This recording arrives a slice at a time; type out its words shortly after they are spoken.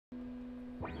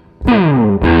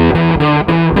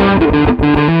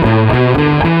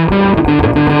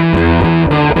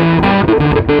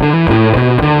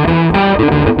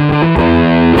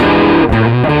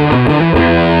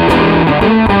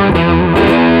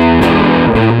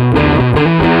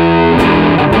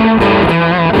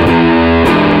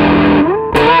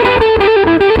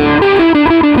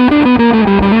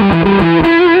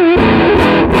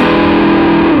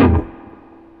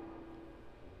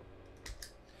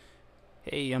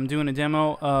Hey, I'm doing a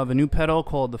demo of a new pedal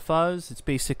called the Fuzz. It's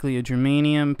basically a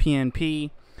germanium PNP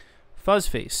Fuzz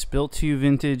Face built to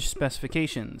vintage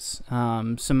specifications.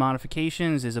 Some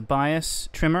modifications is a bias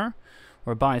trimmer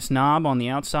or bias knob on the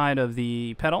outside of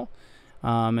the pedal.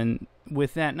 And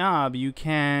with that knob, you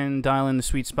can dial in the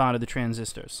sweet spot of the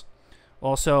transistors.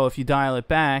 Also, if you dial it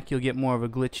back, you'll get more of a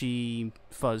glitchy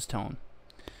fuzz tone.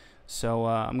 So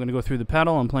I'm going to go through the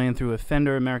pedal. I'm playing through a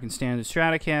Fender American Standard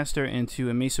Stratocaster into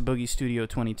a Mesa Boogie Studio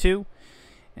 22.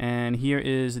 And here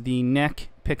is the neck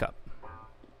pickup.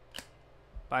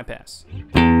 Bypass.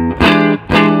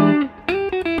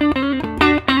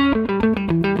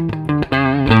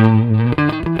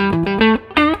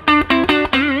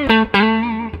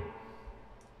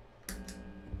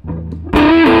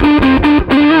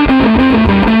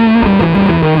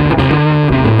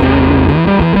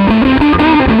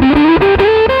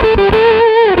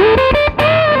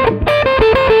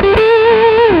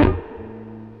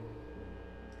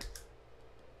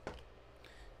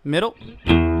 Middle.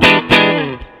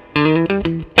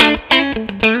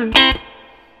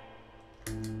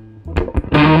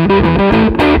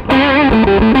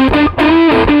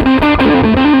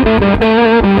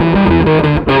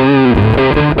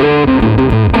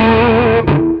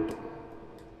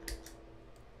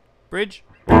 Bridge.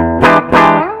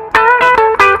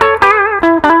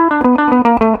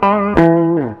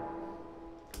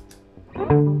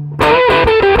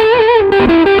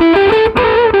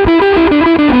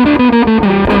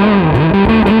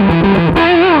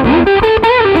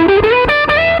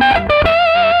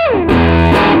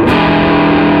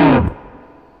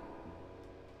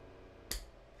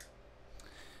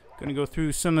 Going to go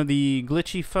through some of the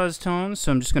glitchy fuzz tones,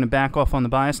 so I'm just going to back off on the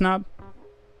bias knob.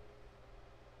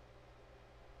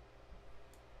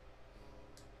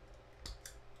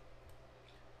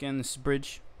 Again, this is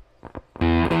bridge.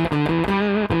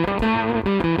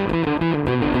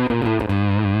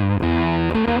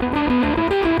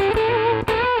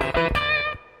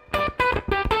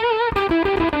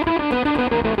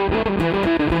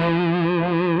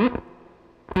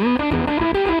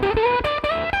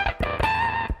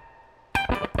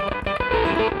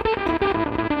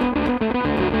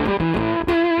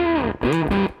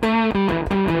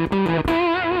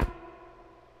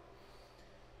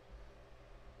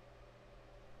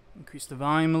 Increase the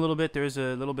volume a little bit. There's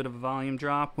a little bit of a volume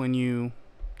drop when you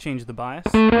change the bias.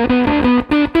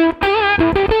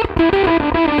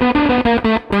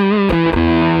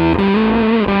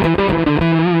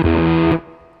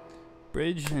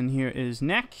 Bridge, and here is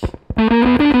neck.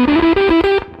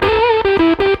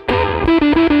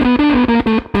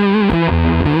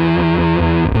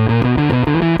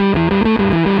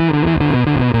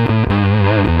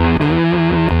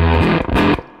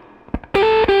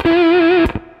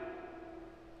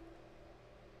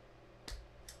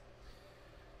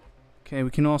 Okay, we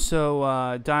can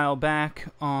also dial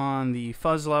back on the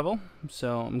fuzz level,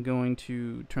 so I'm going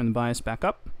to turn the bias back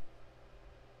up.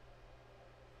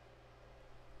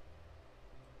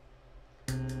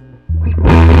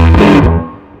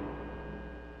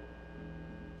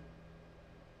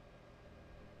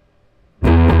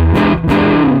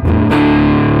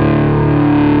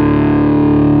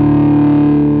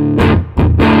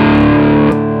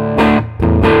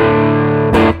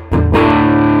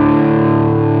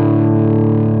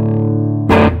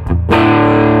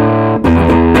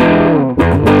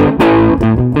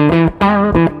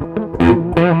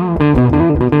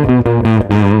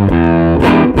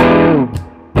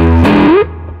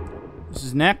 This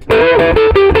is neck.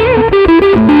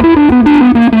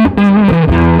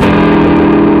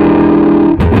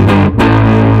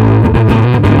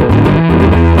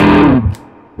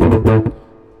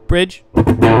 Bridge.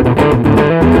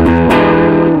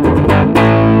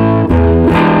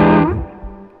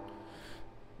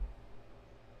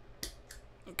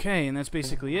 Okay, and that's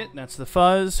basically it. That's the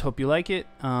Fuzz. Hope you like it.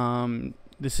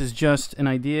 This is just an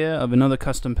idea of another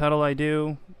custom pedal I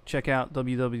do. Check out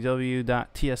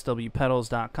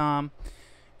www.tswpedals.com.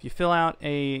 If you fill out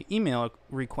a email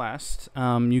request,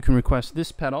 you can request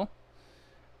this pedal.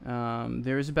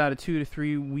 There is about a 2 to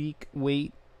 3 week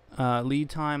lead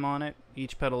time on it.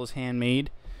 Each pedal is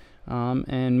handmade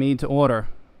and made to order.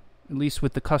 At least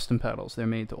with the custom pedals, they're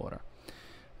made to order.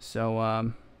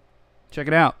 So check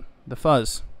it out. The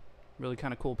Fuzz. Really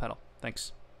kind of cool pedal.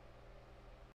 Thanks.